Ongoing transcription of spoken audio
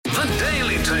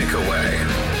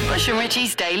Takeaway. Bush and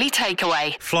Richie's Daily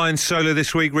Takeaway. Flying solo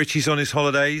this week. Richie's on his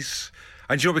holidays.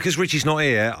 And you know, because Richie's not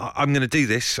here, I'm going to do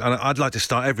this. And I'd like to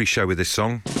start every show with this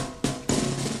song.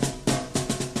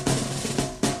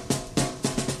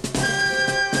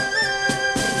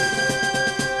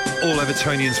 All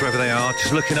Evertonians, wherever they are,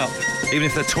 just looking up. Even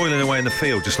if they're toiling away in the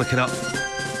field, just looking up.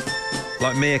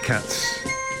 Like meerkats.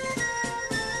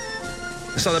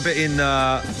 It's like a bit in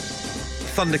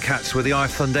Thundercats where the Eye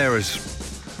of Thunderers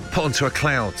put onto a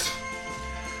cloud.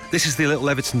 This is the Little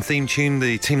Everton theme tune,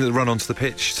 the team that run onto the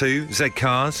pitch too, Z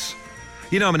Cars.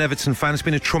 You know I'm an Everton fan. It's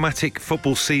been a traumatic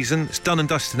football season. It's done and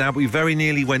dusted now, but we very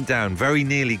nearly went down, very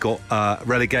nearly got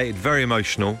relegated, very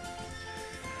emotional.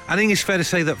 I think it's fair to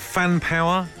say that fan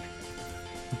power,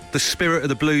 the spirit of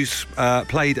the Blues,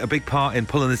 played a big part in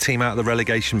pulling the team out of the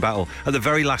relegation battle at the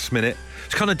very last minute.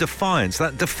 It's kind of defiance.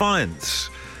 That defiance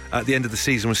at the end of the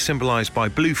season was symbolised by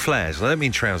blue flares. I don't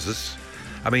mean trousers.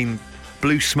 I mean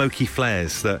blue smoky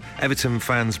flares that Everton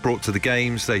fans brought to the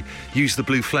games. They used the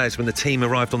blue flares when the team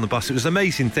arrived on the bus. It was an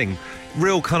amazing thing.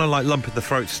 Real kind of like lump in the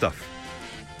throat stuff.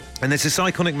 And there's this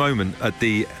iconic moment at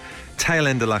the tail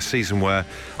end of last season where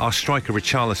our striker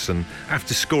Richarlison,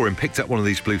 after scoring, picked up one of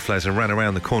these blue flares and ran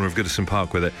around the corner of Goodison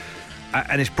Park with it.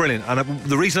 And it's brilliant. And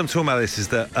the reason I'm talking about this is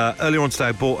that earlier on today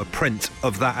I bought a print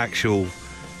of that actual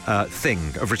thing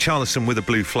of Richarlison with a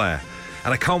blue flare.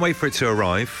 And I can't wait for it to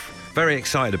arrive. Very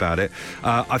excited about it.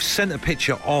 I've sent a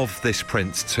picture of this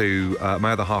print to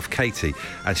my other half, Katie,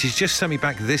 and she's just sent me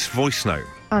back this voice note.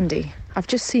 Andy, I've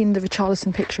just seen the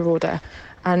Richarlison picture order,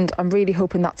 and I'm really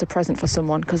hoping that's a present for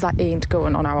someone, because that ain't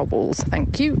going on our walls.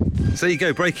 Thank you. So there you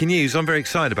go, breaking news. I'm very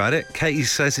excited about it. Katie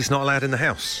says it's not allowed in the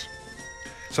house.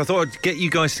 So I thought I'd get you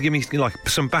guys to give me like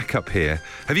some backup here.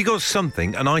 Have you got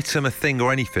something, an item, a thing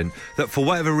or anything that for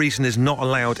whatever reason is not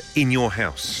allowed in your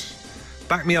house?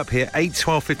 Back me up here, 8,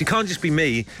 12, 15. It can't just be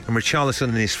me and Richarlison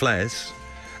and his flares.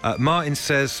 Martin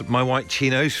says my white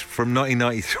chinos from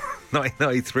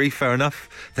 1993, fair enough.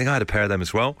 I think I had a pair of them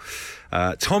as well.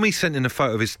 Tommy sent in a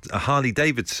photo of his Harley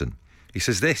Davidson. He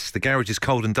says the garage is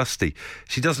cold and dusty.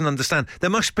 She doesn't understand. There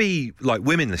must be like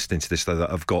women listening to this though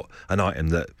that have got an item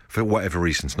that for whatever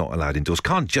reason is not allowed indoors.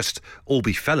 Can't just all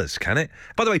be fellas, can it?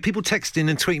 By the way, people texting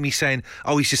and tweeting me saying,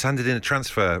 oh, he's just handed in a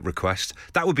transfer request.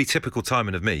 That would be typical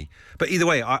timing of me. But either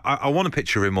way, I want a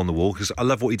picture of him on the wall because I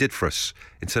love what he did for us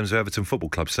in terms of Everton Football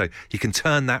Club. So you can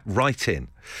turn that right in.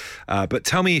 But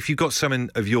tell me if you've got something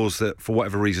of yours that for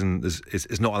whatever reason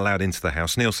is not allowed into the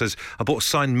house. Neil says, I bought a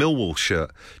signed Millwall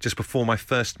shirt just before my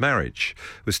first marriage.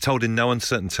 Was told in no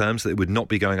uncertain terms that it would not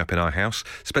be going up in our house.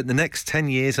 Spent the next 10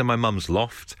 years in my mum's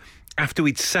loft. After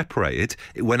we'd separated,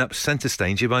 it went up centre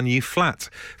stage of our new flat.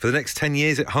 For the next 10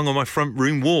 years, it hung on my front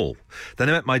room wall. Then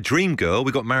I met my dream girl.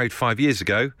 We got married 5 years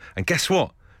ago. And guess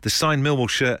what? The signed Millwall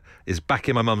shirt is back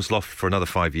in my mum's loft for another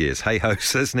 5 years. Hey-ho,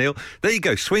 says Neil. There you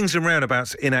go, swings and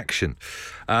roundabouts in action.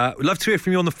 We'd love to hear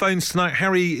from you on the phones tonight.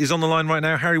 Harry is on the line right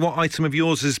now. Harry, what item of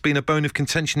yours has been a bone of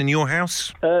contention in your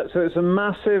house? So it's a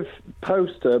massive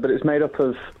poster, but it's made up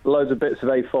of loads of bits of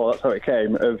A4, that's how it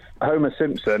came, of Homer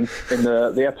Simpson in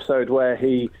the episode where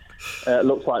he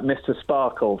looks like Mr.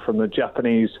 Sparkle from the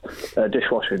Japanese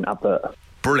dishwashing advert.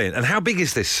 Brilliant. And how big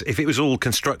is this? If it was all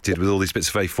constructed with all these bits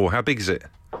of A4, how big is it?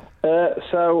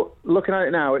 So looking at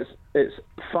it now, it's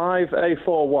 5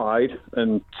 A4 wide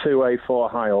and 2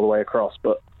 A4 high all the way across.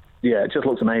 But yeah, it just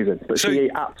looks amazing. But she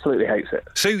absolutely hates it.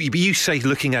 So you say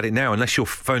looking at it now, unless you're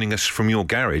phoning us from your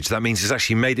garage, that means it's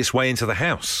actually made its way into the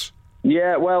house.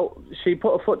 Yeah, well, she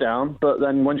put her foot down, but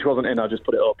then when she wasn't in, I just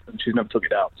put it up, and she's never took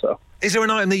it out. So, is there an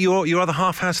item that your other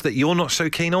half has that you're not so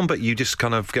keen on, but you just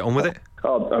kind of get on with it?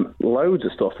 Oh, loads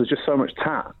of stuff. There's just so much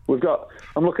tat.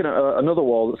 I'm looking at another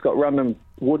wall that's got random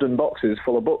wooden boxes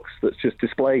full of books that's just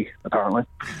display, apparently.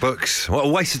 Books. What a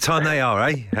waste of time they are,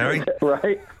 eh, Harry?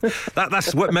 Right.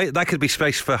 That could be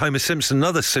space for Homer Simpson and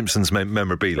other Simpsons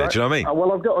memorabilia, right. Do you know what I mean?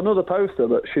 Well, I've got another poster,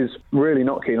 but she's really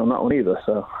not keen on that one either,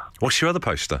 so... What's your other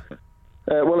poster?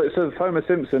 Well, it's of Homer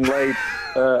Simpson laid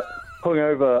hung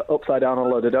over upside down on a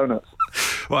load of donuts.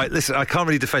 Right, listen, I can't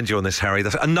really defend you on this, Harry.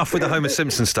 That's enough with the Homer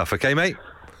Simpson stuff, okay, mate?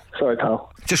 Sorry,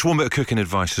 pal. Just one bit of cooking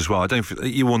advice as well.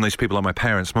 You warn those people like my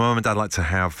parents. My mum and dad like to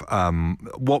have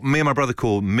what me and my brother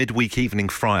call midweek evening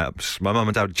fry-ups. My mum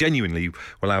and dad genuinely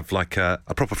will have like a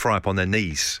proper fry-up on their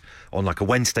knees on like a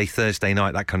Wednesday, Thursday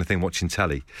night, that kind of thing, watching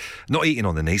telly. Not eating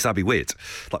on their knees, that'd be weird.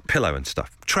 Like pillow and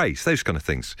stuff. Trays, those kind of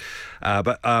things.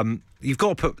 But you've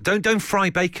got to put... Don't fry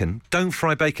bacon. Don't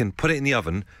fry bacon. Put it in the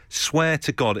oven. Swear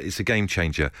to God it's a game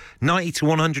changer. 90 to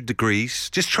 100 degrees.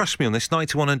 Just trust me on this.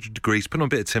 90 to 100 degrees. Put on a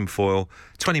bit of tin foil.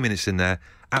 20 minutes in there.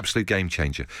 Absolute game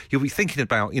changer. You'll be thinking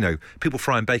about, people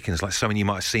frying bacon is like something you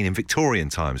might have seen in Victorian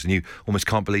times, and you almost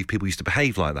can't believe people used to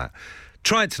behave like that.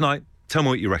 Try it tonight. Tell me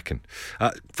what you reckon.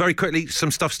 Very quickly,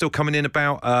 some stuff still coming in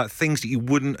about things that you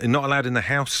are not allowed in the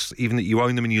house, even that you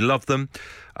own them and you love them.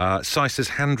 Si says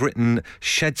handwritten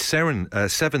Shed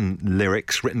 7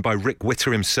 lyrics written by Rick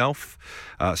Witter himself,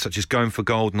 such as Going for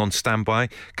Gold and On Standby.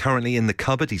 Currently in the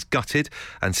cupboard, he's gutted.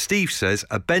 And Steve says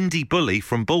a bendy bully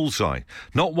from Bullseye.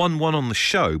 Not one on the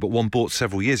show, but one bought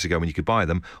several years ago when you could buy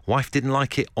them. Wife didn't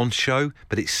like it on show,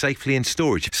 but it's safely in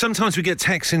storage. Sometimes we get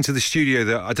texts into the studio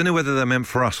that I don't know whether they're meant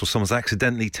for us or someone's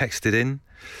accidentally texted in.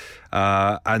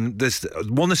 And there's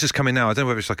one that's just coming now. I don't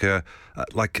know whether it's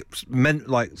like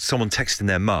someone texting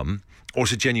their mum, or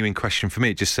it's a genuine question for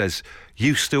me. It just says,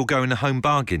 "You still going to Home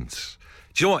Bargains?"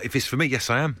 Do you know what? If it's for me, yes,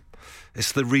 I am.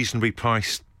 It's the reasonably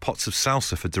priced pots of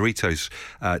salsa for Doritos,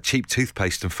 cheap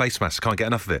toothpaste and face masks. Can't get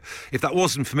enough of it. If that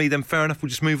wasn't for me, then fair enough, we'll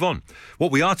just move on.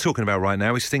 What we are talking about right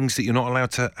now is things that you're not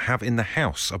allowed to have in the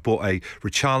house. I bought a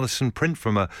Richarlison print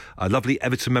from a lovely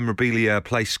Everton memorabilia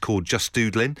place called Just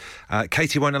Doodlin.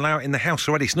 Katie won't allow it in the house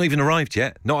already. It's not even arrived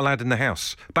yet. Not allowed in the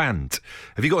house. Banned.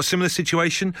 Have you got a similar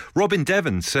situation? Robin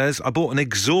Devon says, I bought an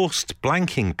exhaust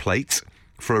blanking plate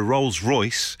for a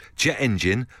Rolls-Royce jet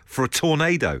engine for a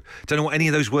Tornado. Don't know what any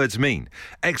of those words mean.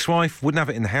 Ex-wife wouldn't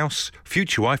have it in the house.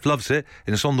 Future wife loves it,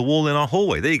 and it's on the wall in our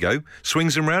hallway. There you go.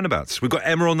 Swings and roundabouts. We've got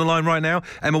Emma on the line right now.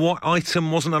 Emma, what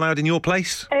item wasn't allowed in your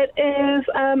place? It is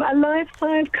a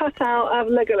life-size cutout of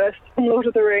Legolas from Lord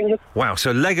of the Rings. Wow,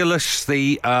 so Legolas,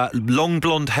 the long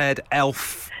blonde-haired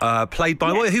elf, played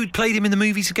by... Yes. Who played him in the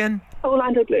movies again?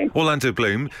 Orlando Bloom. Orlando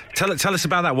Bloom. Tell us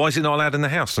about that. Why is it not allowed in the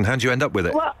house, and how did you end up with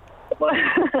it? Well,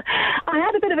 I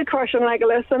had a bit of a crush on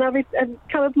Legolas,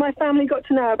 and my family got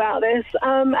to know about this.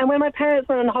 And when my parents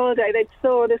went on holiday, they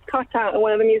saw this cutout in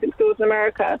one of the music schools in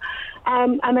America,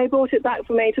 and they brought it back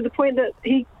for me to the point that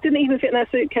he didn't even fit in their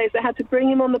suitcase. They had to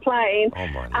bring him on the plane,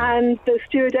 and the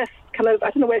stewardess I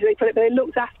don't know where they put it, but they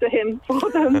looked after him for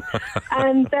them,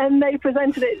 and then they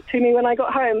presented it to me when I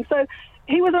got home. So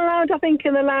he was around, I think,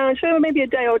 in the lounge for maybe a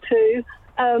day or two.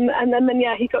 And then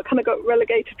he got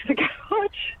relegated to the garage.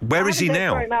 Where is he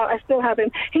now? I still have him.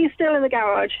 He's still in the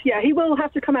garage. Yeah, he will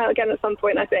have to come out again at some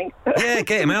point, I think. Yeah,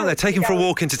 get him out there. Take him for a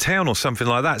walk into town or something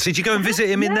like that. So did you go and visit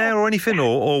him in there or anything,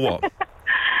 or what?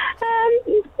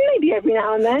 Maybe every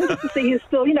now and then, just to see he's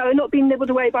still, not being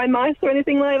nibbled away by mice or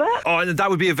anything like that. Oh, that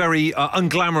would be a very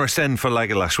unglamorous end for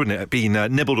Legolas, wouldn't it? Being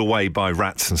nibbled away by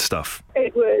rats and stuff.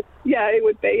 It would. Yeah, it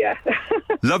would be, yeah.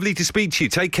 Lovely to speak to you.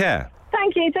 Take care.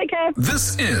 Thank you. Take care.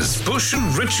 This is Bush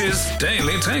and Rich's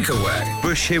Daily Takeaway.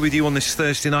 Bush here with you on this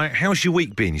Thursday night. How's your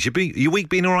week been? Has your week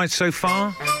been all right so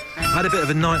far? I had a bit of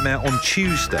a nightmare on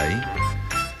Tuesday.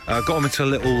 Got on into a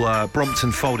little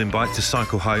Brompton folding bike to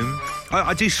cycle home.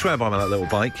 I do swear by that little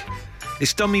bike.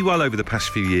 It's done me well over the past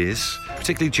few years,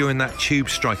 particularly during that tube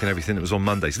strike and everything that was on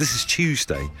Monday. So this is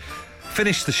Tuesday.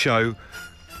 Finished the show,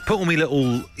 put all my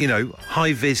little,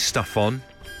 high-vis stuff on,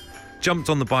 jumped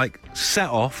on the bike, set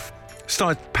off,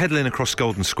 started pedalling across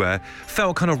Golden Square,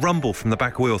 felt a kind of rumble from the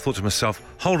back wheel, thought to myself,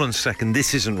 hold on a second,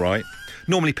 this isn't right.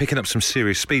 Normally picking up some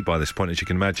serious speed by this point, as you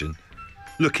can imagine.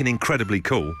 Looking incredibly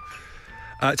cool.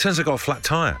 It turns out I got a flat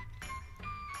tyre.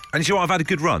 And you know what, I've had a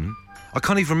good run. I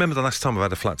can't even remember the last time I've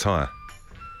had a flat tyre.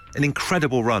 An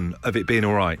incredible run of it being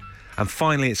all right. And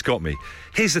finally it's got me.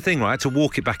 Here's the thing, right, I had to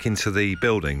walk it back into the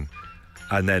building.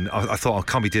 And then I thought, I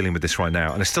can't be dealing with this right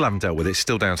now. And I still haven't dealt with it. It's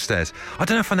still downstairs. I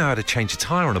don't know if I know how to change a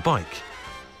tyre on a bike.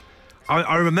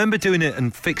 I remember doing it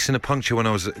and fixing a puncture when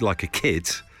I was like a kid.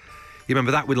 You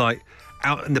remember that with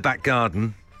out in the back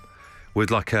garden with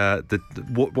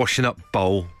the washing up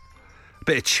bowl, a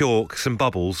bit of chalk, some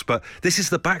bubbles. But this is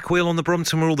the back wheel on the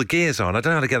Brompton where all the gears are, and I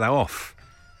don't know how to get that off.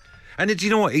 And do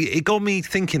you know what? It got me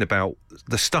thinking about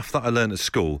the stuff that I learned at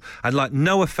school. And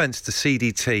no offence to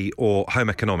CDT or home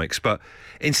economics, but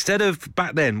instead of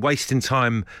back then wasting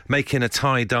time making a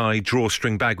tie-dye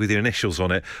drawstring bag with your initials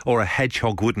on it or a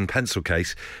hedgehog wooden pencil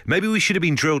case, maybe we should have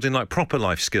been drilled in proper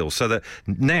life skills so that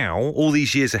now, all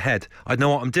these years ahead, I'd know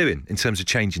what I'm doing in terms of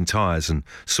changing tyres and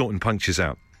sorting punctures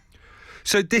out.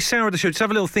 So this hour of the show, just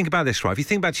have a little think about this, right? If you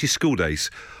think back to your school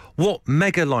days, what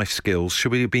mega life skills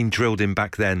should we have been drilled in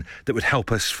back then that would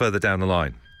help us further down the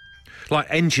line? Like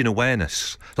engine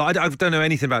awareness. I don't know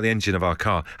anything about the engine of our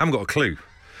car. I haven't got a clue.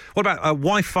 What about a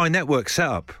Wi-Fi network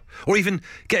setup? Or even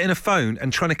getting a phone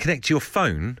and trying to connect your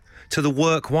phone to the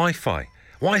work Wi-Fi?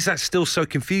 Why is that still so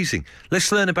confusing?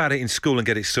 Let's learn about it in school and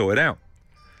get it sorted out.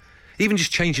 Even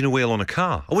just changing a wheel on a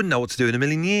car. I wouldn't know what to do in a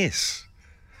million years.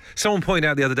 Someone pointed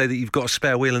out the other day that you've got a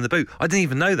spare wheel in the boot. I didn't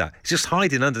even know that. It's just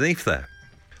hiding underneath there.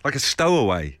 Like a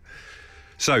stowaway.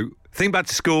 So, Think back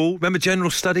to school. Remember general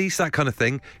studies, that kind of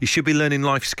thing? You should be learning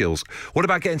life skills. What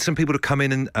about getting some people to come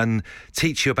in and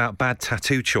teach you about bad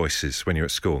tattoo choices when you're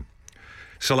at school?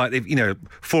 So, like, if,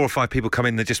 4 or 5 people come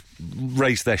in, they just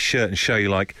raise their shirt and show you,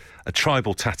 like, a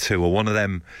tribal tattoo or one of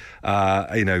them,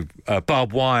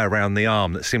 barbed wire around the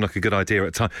arm that seemed like a good idea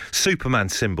at the time. Superman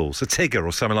symbols, a Tigger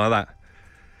or something like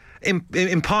that.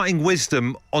 Imparting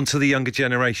wisdom onto the younger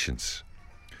generations.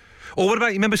 Or what about,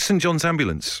 you remember St John's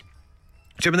Ambulance?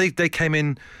 Do you remember they came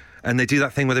in and they do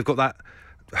that thing where they've got that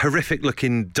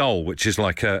horrific-looking doll, which is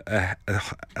like a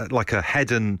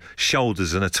head and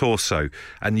shoulders and a torso,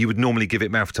 and you would normally give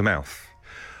it mouth to mouth.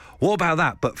 What about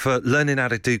that, but for learning how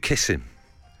to do kissing?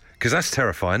 Because that's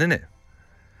terrifying, isn't it?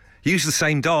 Use the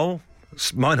same doll,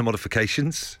 minor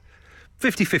modifications.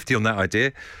 50-50 on that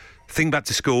idea. Think back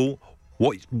to school.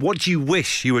 What do you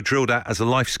wish you were drilled at as a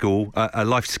life skill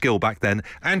back then?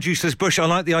 Andrew says, Bush, I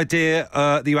like the idea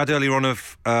that you had earlier on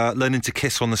of learning to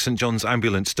kiss on the St John's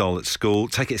Ambulance doll at school.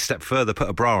 Take it a step further, put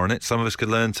a bra on it. Some of us could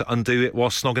learn to undo it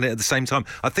while snogging it at the same time.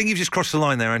 I think you've just crossed the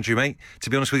line there, Andrew, mate. To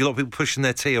be honest with you, a lot of people pushing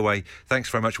their tea away. Thanks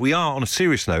very much. We are, on a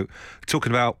serious note,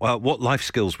 talking about what life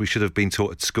skills we should have been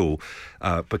taught at school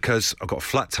because I've got a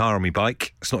flat tyre on my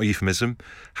bike. It's not a euphemism.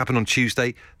 Happened on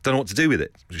Tuesday. Don't know what to do with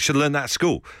it. Should have learned that at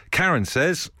school. Karen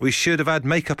says we should have had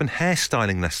makeup and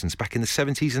hairstyling lessons back in the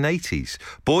 70s and 80s.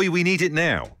 Boy, we need it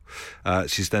now.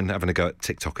 She's then having a go at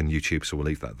TikTok and YouTube, so we'll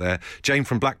leave that there. Jane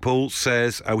from Blackpool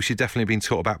says we should definitely have been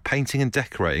taught about painting and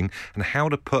decorating and how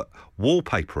to put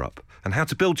wallpaper up and how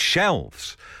to build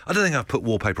shelves. I don't think I've put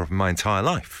wallpaper up in my entire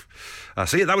life.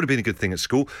 So yeah, that would have been a good thing at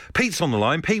school. Pete's on the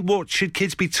line. Pete, what should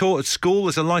kids be taught at school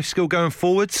as a life skill going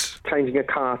forwards? Changing a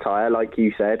car tyre, like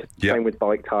you said. Yep. Same with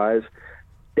bike tyres.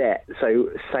 Debt, so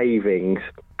savings.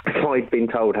 If I'd been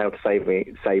told how to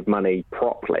save money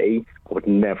properly, I would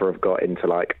never have got into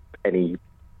like any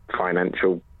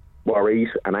financial worries,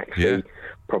 and actually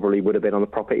probably would have been on the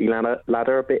property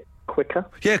ladder a bit quicker.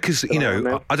 Yeah, because, I don't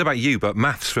know about you, but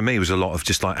maths for me was a lot of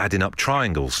just like adding up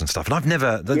triangles and stuff. And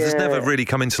there's never really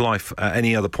come into life at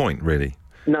any other point, really.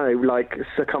 No, like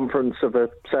circumference of a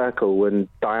circle and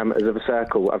diameters of a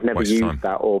circle. I've never used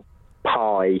that, or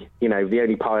pie. The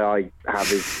only pie I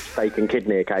have is steak and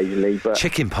kidney occasionally. But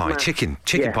chicken pie, chicken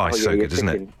pie is so good, isn't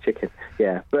it? Chicken,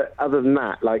 yeah. But other than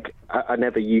that, like, I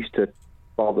never used to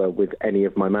bother with any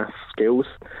of my maths skills.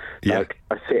 Yeah. Like,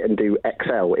 I sit and do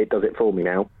Excel. It does it for me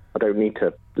now. I don't need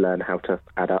to learn how to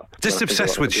add up. Just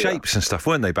obsessed with shapes and stuff,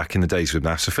 weren't they, back in the days with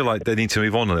maths? I feel like they need to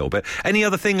move on a little bit. Any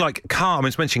other thing like car?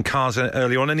 I mentioned cars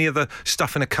earlier on. Any other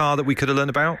stuff in a car that we could have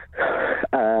learned about?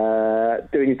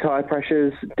 Doing your tyre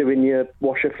pressures, doing your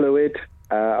washer fluid.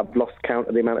 I've lost count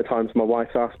of the amount of times my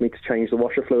wife's asked me to change the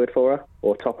washer fluid for her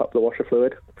or top up the washer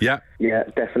fluid. Yeah. Yeah,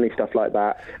 definitely stuff like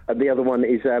that. And the other one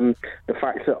is the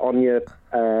fact that on your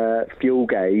fuel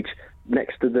gauge,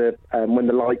 next to the when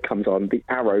the light comes on, the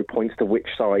arrow points to which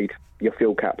side your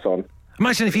fuel cap's on.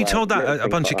 Imagine if you told that a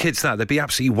bunch of kids that, they'd be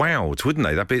absolutely wowed, wouldn't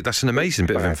they? That's an amazing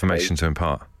bit of information to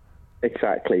impart.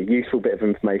 Exactly, useful bit of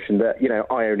information that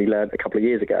I only learned a couple of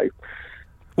years ago.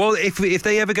 Well, if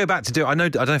they ever go back to do it,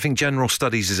 I don't think general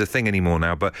studies is a thing anymore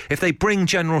now, but if they bring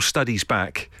general studies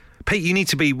back, Pete, you need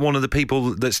to be one of the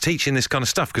people that's teaching this kind of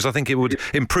stuff, because I think it would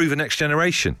improve the next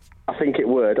generation. I think it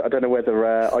would. I don't know whether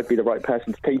I'd be the right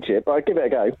person to teach it, but I'd give it a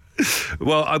go.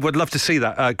 Well, I would love to see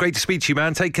that. Great to speak to you,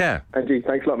 man. Take care. Andrew,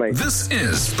 thanks a lot, mate. This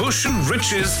is Bush and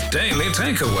Rich's Daily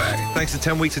Takeaway. Thanks to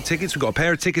 10 weeks of tickets. We've got a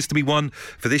pair of tickets to be won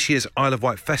for this year's Isle of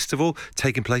Wight Festival,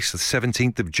 taking place the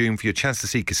 17th of June, for your chance to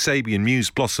see Kasabian, Muse,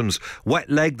 Blossoms, Wet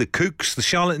Leg, The Kooks, The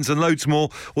Charlatans and loads more.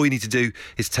 All you need to do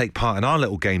is take part in our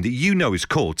little game that you know is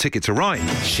called Ticket to Ride.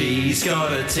 She's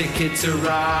got a ticket to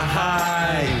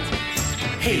ride.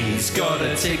 He's got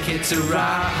a ticket to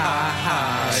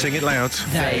ride. Sing it loud.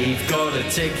 They've got a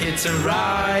ticket to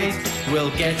ride. We'll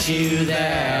get you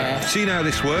there. So you know how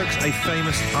this works. A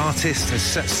famous artist has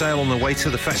set sail on the way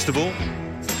to the festival,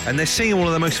 and they're singing one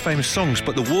of their most famous songs,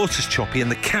 but the water's choppy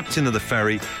and the captain of the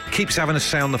ferry keeps having to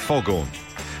sound the foghorn.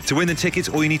 To win the tickets,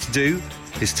 all you need to do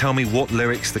is tell me what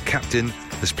lyrics the captain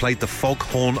has played the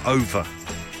foghorn over.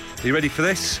 Are you ready for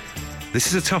this? This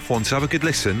is a tough one, so have a good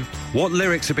listen. What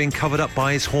lyrics are being covered up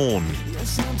by his horn? There's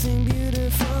something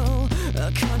beautiful, a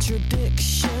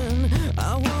contradiction.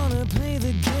 I wanna play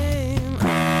the game.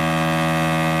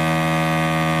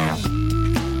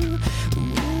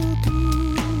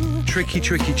 Tricky,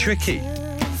 tricky, tricky.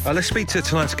 Let's speak to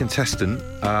tonight's contestant.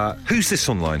 Who's this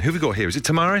online? Who have we got here? Is it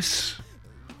Tamaris?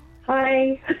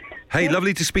 Hi. Hey,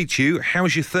 lovely to speak to you.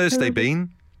 How's your Thursday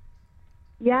been?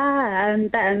 Yeah, I'm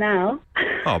better now.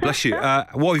 Oh, bless you.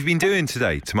 What have you been doing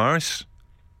today, Tamaris?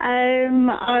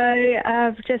 I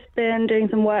have just been doing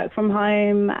some work from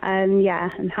home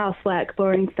and housework,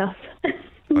 boring stuff.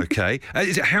 Okay.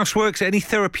 Is it housework? Is there any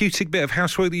therapeutic bit of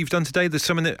housework that you've done today? There's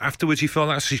something that afterwards you feel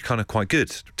that's actually kind of quite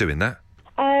good doing that?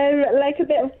 Like a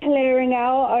bit of clearing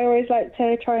out. I always like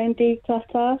to try and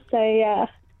declutter. So, yeah.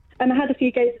 And I had a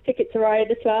few goes of Ticket to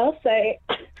Ride as well, so...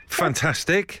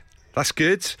 Fantastic. That's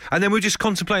good. And then we were just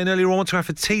contemplating earlier on what to have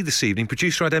for tea this evening.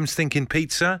 Producer Adam's thinking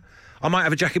pizza. I might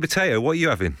have a jacket potato. What are you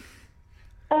having?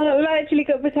 We've actually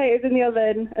got potatoes in the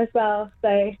oven as well,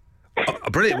 so... Oh,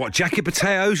 brilliant. What, jacket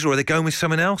potatoes, or are they going with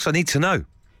someone else? I need to know.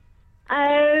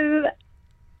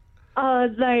 No,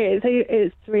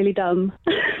 it's really dumb.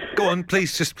 Go on,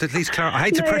 please clarify. I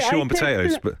hate to pressure you on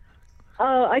potatoes, but...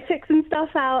 I took some stuff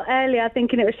out earlier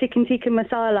thinking it was chicken tikka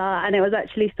masala, and it was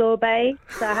actually sorbet,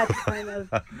 so I had to kind of...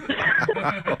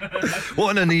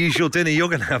 What an unusual dinner you're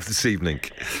going to have this evening.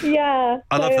 Yeah.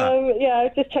 I love that.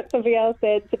 I just chucked something else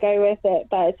in to go with it,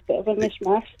 but it's a bit of a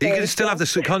mishmash. You're going to still have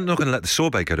the... You're not going to let the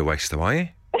sorbet go to waste, though, are you?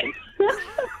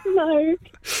 No.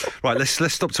 Right, let's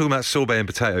stop talking about sorbet and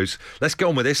potatoes. Let's get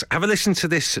on with this. Have a listen to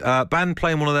this band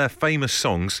playing one of their famous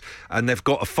songs, and they've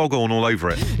got a foghorn all over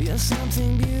it. You're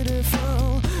something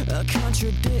beautiful, a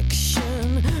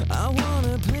contradiction. I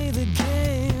wanna play the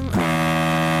game.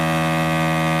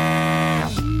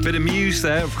 Bit of Muse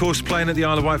there, of course, playing at the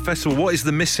Isle of Wight Festival. What is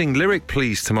the missing lyric,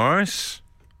 please, Tamaris?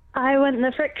 I want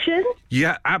the friction.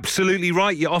 Yeah, absolutely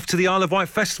right. You're off to the Isle of Wight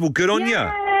Festival. Good on you.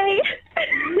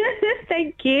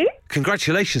 Thank you.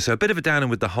 Congratulations. So a bit of a downer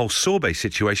with the whole sorbet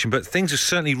situation, but things have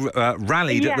certainly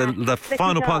rallied at the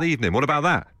final part of the evening. What about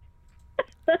that?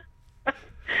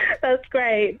 That's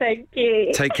great. Thank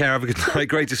you. Take care. Have a good night.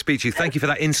 Great to speak to you. Thank you for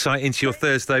that insight into your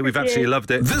Thursday. We've absolutely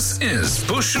loved it. This is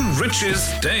Bush and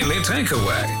Rich's Daily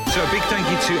Takeaway. So a big thank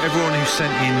you to everyone who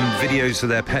sent in videos of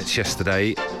their pets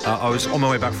yesterday. I was on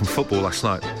my way back from football last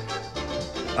night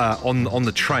on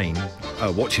the train,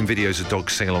 watching videos of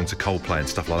dogs sing along to Coldplay and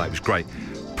stuff like that. It was great.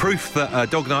 Proof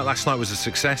that dog night last night was a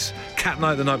success. Cat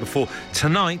night the night before.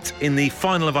 Tonight, in the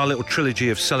final of our little trilogy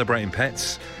of celebrating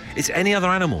pets, it's any other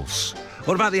animals.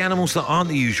 What about the animals that aren't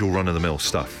the usual run-of-the-mill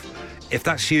stuff? If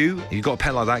that's you, you've got a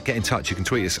pet like that, get in touch. You can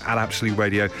tweet us at Absolute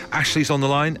Radio. Ashley's on the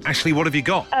line. Ashley, what have you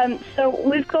got? So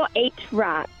we've got 8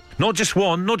 rats. Not just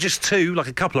one, not just 2, like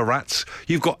a couple of rats.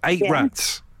 You've got 8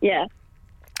 rats. Yeah.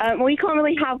 Well, you can't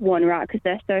really have one rat because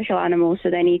they're social animals, so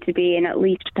they need to be in at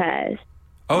least pairs.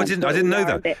 Oh, I didn't know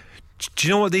that. Do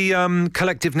you know what the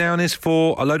collective noun is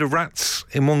for a load of rats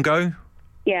in one go?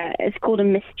 Yeah, it's called a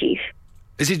mischief.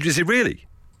 Is it really?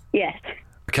 Yes.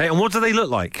 Okay, and what do they look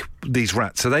like, these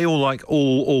rats? Are they all like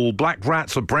all black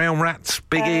rats or brown rats,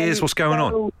 big ears? What's going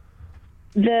on?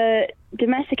 The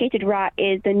domesticated rat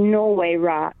is the Norway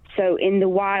rat. So in the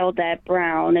wild, they're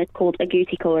brown. It's called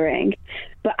agouti colouring.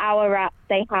 But our rats,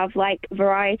 they have like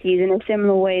varieties in a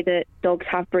similar way that dogs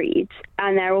have breeds.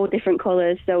 And they're all different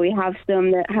colours. So we have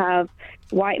some that have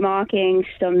white markings,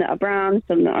 some that are brown,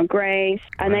 some that are grey.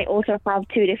 And they also have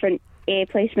 2 different ear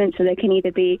placements. So they can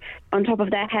either be on top of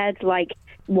their heads, like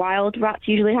wild rats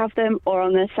usually have them, or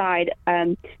on their side.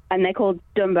 And they're called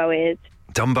Dumbo ears.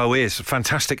 Dumbo ears,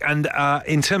 fantastic. And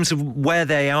in terms of where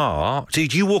they are, do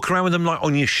you walk around with them like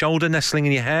on your shoulder, nestling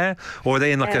in your hair, or are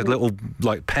they in like a little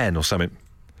like pen or something?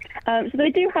 So they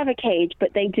do have a cage,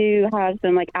 but they do have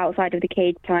some like outside of the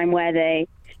cage time where they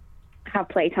have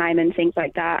playtime and things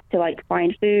like that to like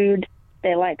find food.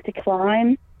 They like to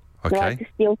climb. Okay. They like to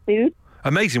steal food.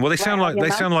 Amazing. Well, they sound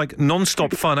like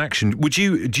non-stop fun action. Do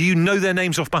you know their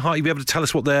names off by heart? You'd be able to tell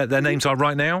us what their names are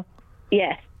right now?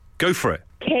 Yes. Go for it.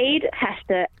 Cade,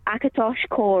 Hester, Akatosh,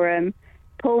 Coram,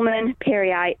 Pullman,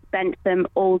 Periite, Bentham,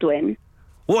 Aldwin.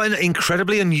 What an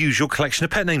incredibly unusual collection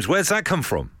of pet names. Where's that come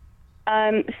from?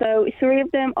 So 3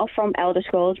 of them are from Elder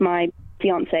Scrolls. My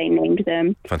fiance named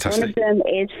them. Fantastic. One of them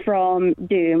is from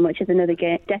Doom, which is another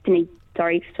game. Destiny.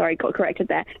 Sorry, got corrected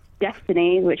there.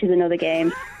 Destiny, which is another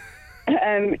game.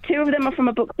 2 of them are from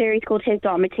a book series called His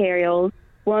Dark Materials.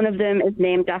 One of them is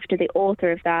named after the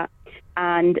author of that,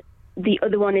 and the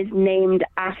other one is named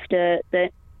after the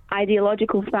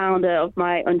ideological founder of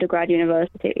my undergrad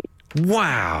university.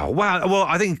 Wow. Well,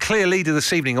 I think clear leader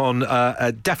this evening on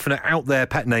definite out there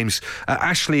pet names.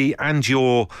 Ashley and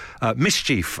your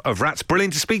mischief of rats.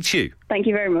 Brilliant to speak to you. Thank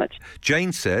you very much.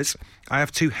 Jane says, I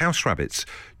have 2 house rabbits,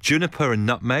 Juniper and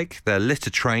Nutmeg. They're litter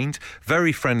trained,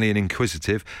 very friendly and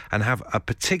inquisitive, and have a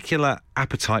particular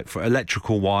appetite for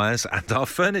electrical wires and our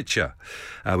furniture.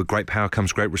 With great power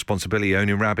comes great responsibility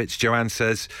owning rabbits. Joanne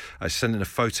says, I sent in a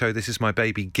photo. This is my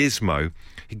baby Gizmo.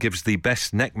 He gives the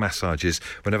best neck massages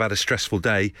when I've had a stressful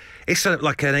day. It's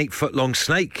like an 8-foot long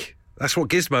snake. That's what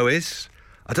Gizmo is.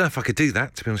 I don't know if I could do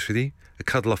that, to be honest with you. a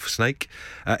cuddle-off snake.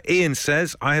 Ian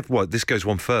says, this goes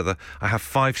one further. I have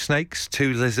 5 snakes,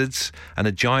 2 lizards, and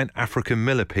a giant African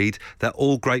millipede. They're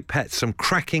all great pets. Some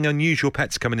cracking, unusual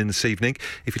pets coming in this evening.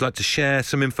 If you'd like to share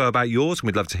some info about yours,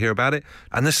 we'd love to hear about it.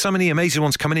 And there's so many amazing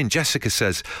ones coming in. Jessica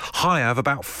says, hi, I have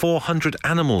about 400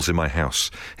 animals in my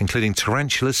house, including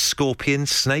tarantulas,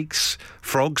 scorpions, snakes,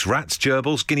 frogs, rats,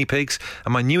 gerbils, guinea pigs,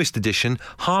 and my newest addition,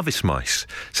 harvest mice.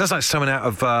 Sounds like someone out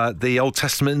of the Old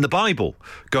Testament in the Bible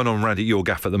going on around at your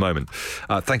gaff at the moment.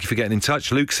 Thank you for getting in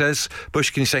touch. Luke says,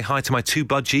 Bush, can you say hi to my 2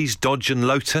 budgies, Dodge and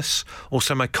Lotus?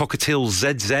 Also my cockatiel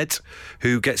ZZ,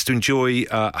 who gets to enjoy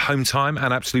home time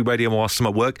and Absolute Radio whilst I'm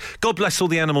at work. God bless all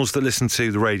the animals that listen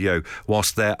to the radio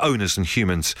whilst their owners and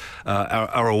humans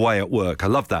are away at work. I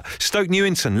love that. Stoke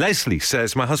Newington, Leslie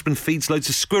says, my husband feeds loads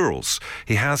of squirrels.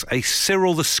 He has a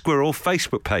Cyril the Squirrel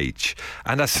Facebook page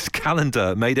and has a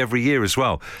calendar made every year as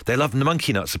well. They love the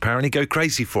monkey nuts, apparently. Go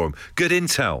crazy for them. Good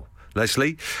intel,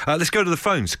 Leslie. Let's go to the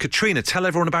phones. Katrina, tell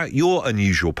everyone about your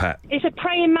unusual pet. It's a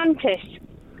praying mantis.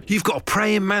 You've got a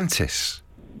praying mantis?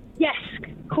 Yes,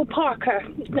 called Parker.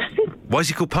 Why is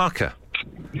he called Parker?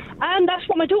 And that's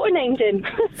what my daughter named him.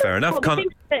 Fair enough.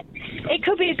 It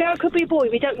could be a girl, it could be a boy,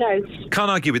 we don't know. Can't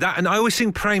argue with that. And I always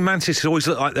think praying mantises always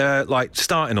look like they're like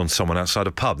starting on someone outside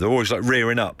a pub. They're always like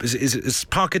rearing up. Does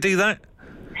Parker do that?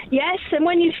 Yes, and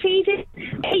when you feed it,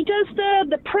 he does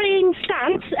the praying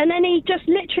stance, and then he just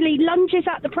literally lunges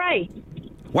at the prey.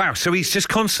 Wow, so he's just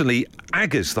constantly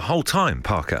aggers the whole time,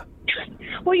 Parker?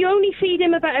 Well, you only feed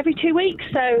him about every 2 weeks,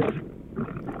 so...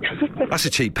 That's a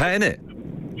cheap pet, isn't it?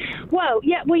 Well,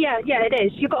 yeah, it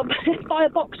is. You've got to buy a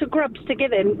box of grubs to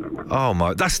give him. Oh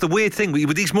my! That's the weird thing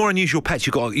with these more unusual pets.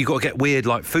 You got to get weird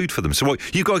like food for them. So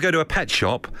you got to go to a pet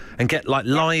shop and get like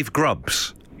live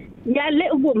grubs. Yeah,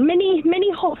 little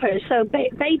mini hoppers, so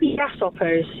baby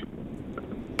grasshoppers.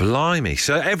 Blimey!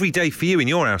 So every day for you in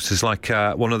your house is like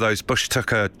one of those Bush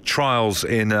Tucker trials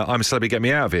in I'm a Celebrity, Get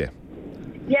Me Out of Here.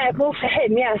 Yeah, well, for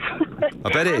him, yes. I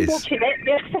bet it is. I'm watching it,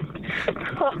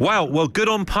 yeah. Wow, well, good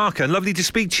on Parker, and lovely to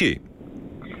speak to you.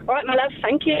 All right, my love,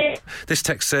 thank you. This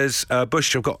text says,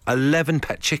 Bush, I've got 11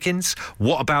 pet chickens.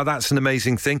 What about that's an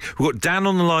amazing thing? We've got Dan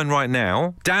on the line right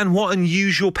now. Dan, what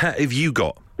unusual pet have you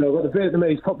got? I've got a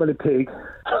Vietnamese potbelly pig.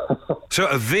 So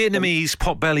a Vietnamese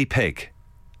potbelly pig?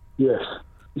 Yes.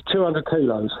 He's 200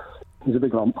 kilos. He's a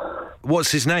big lump.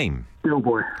 What's his name?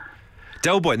 Delboy.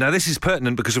 Delboy. Now, this is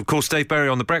pertinent because, of course, Dave Berry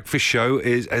on The Breakfast Show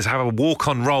has had a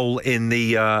walk-on role in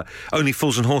the Only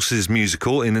Fools and Horses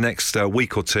musical in the next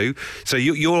week or two. So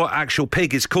your actual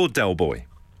pig is called Delboy?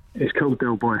 It's called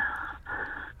Delboy.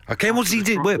 OK, what does he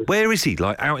do? Where is he?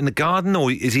 Like, out in the garden,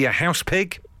 or is he a house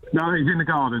pig? No, he's in the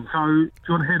garden. So, do you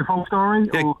want to hear the full story?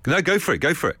 Yeah, or? No, go for it.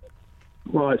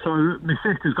 Right, so my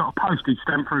sister's got a postage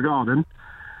stamp for a garden,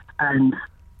 and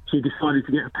she decided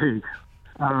to get a pig.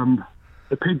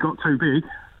 The pig got too big,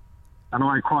 and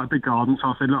I had quite a big garden, so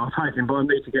I said, look, I'll take him, but I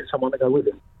need to get someone to go with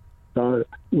him. So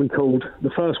we called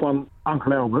the first one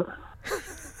Uncle Albert,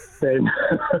 then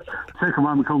the second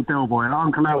one we called Delboy, and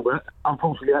Uncle Albert,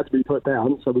 unfortunately, had to be put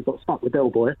down, so we got stuck with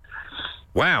Delboy.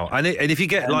 Wow, and if you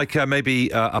get, maybe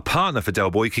a partner for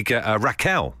Delboy, you could get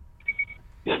Raquel.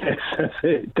 Yes, that's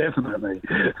it, definitely.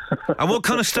 And what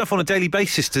kind of stuff on a daily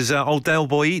basis does old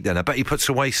Delboy eat then? I bet he puts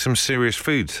away some serious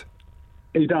food.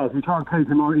 He does. We try and keep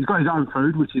him on. He's got his own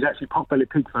food, which is actually potbelly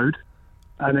pig food.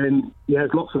 And then he has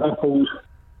lots of apples,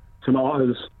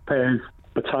 tomatoes, pears,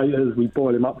 potatoes. We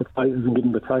boil him up potatoes and give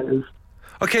him potatoes.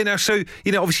 OK, now, so,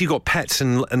 obviously you've got pets,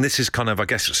 and this is kind of, I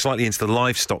guess, slightly into the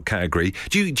livestock category.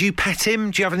 Do you pet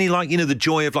him? Do you have any, the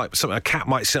joy of, a cat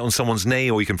might sit on someone's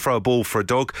knee, or you can throw a ball for a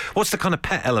dog? What's the kind of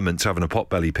pet element to having a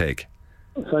potbelly pig?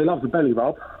 So he loves a belly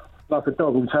rub. Like a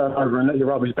dog will turn over and let you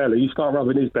rub his belly. You start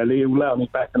rubbing his belly, he'll lay on his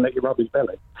back and let you rub his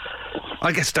belly.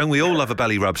 I guess, don't we all love a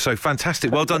belly rub? So fantastic.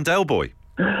 Well done, Delboy.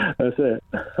 That's it.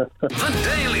 The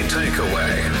Daily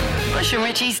Takeaway. Bush and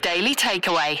Richie's Daily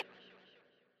Takeaway.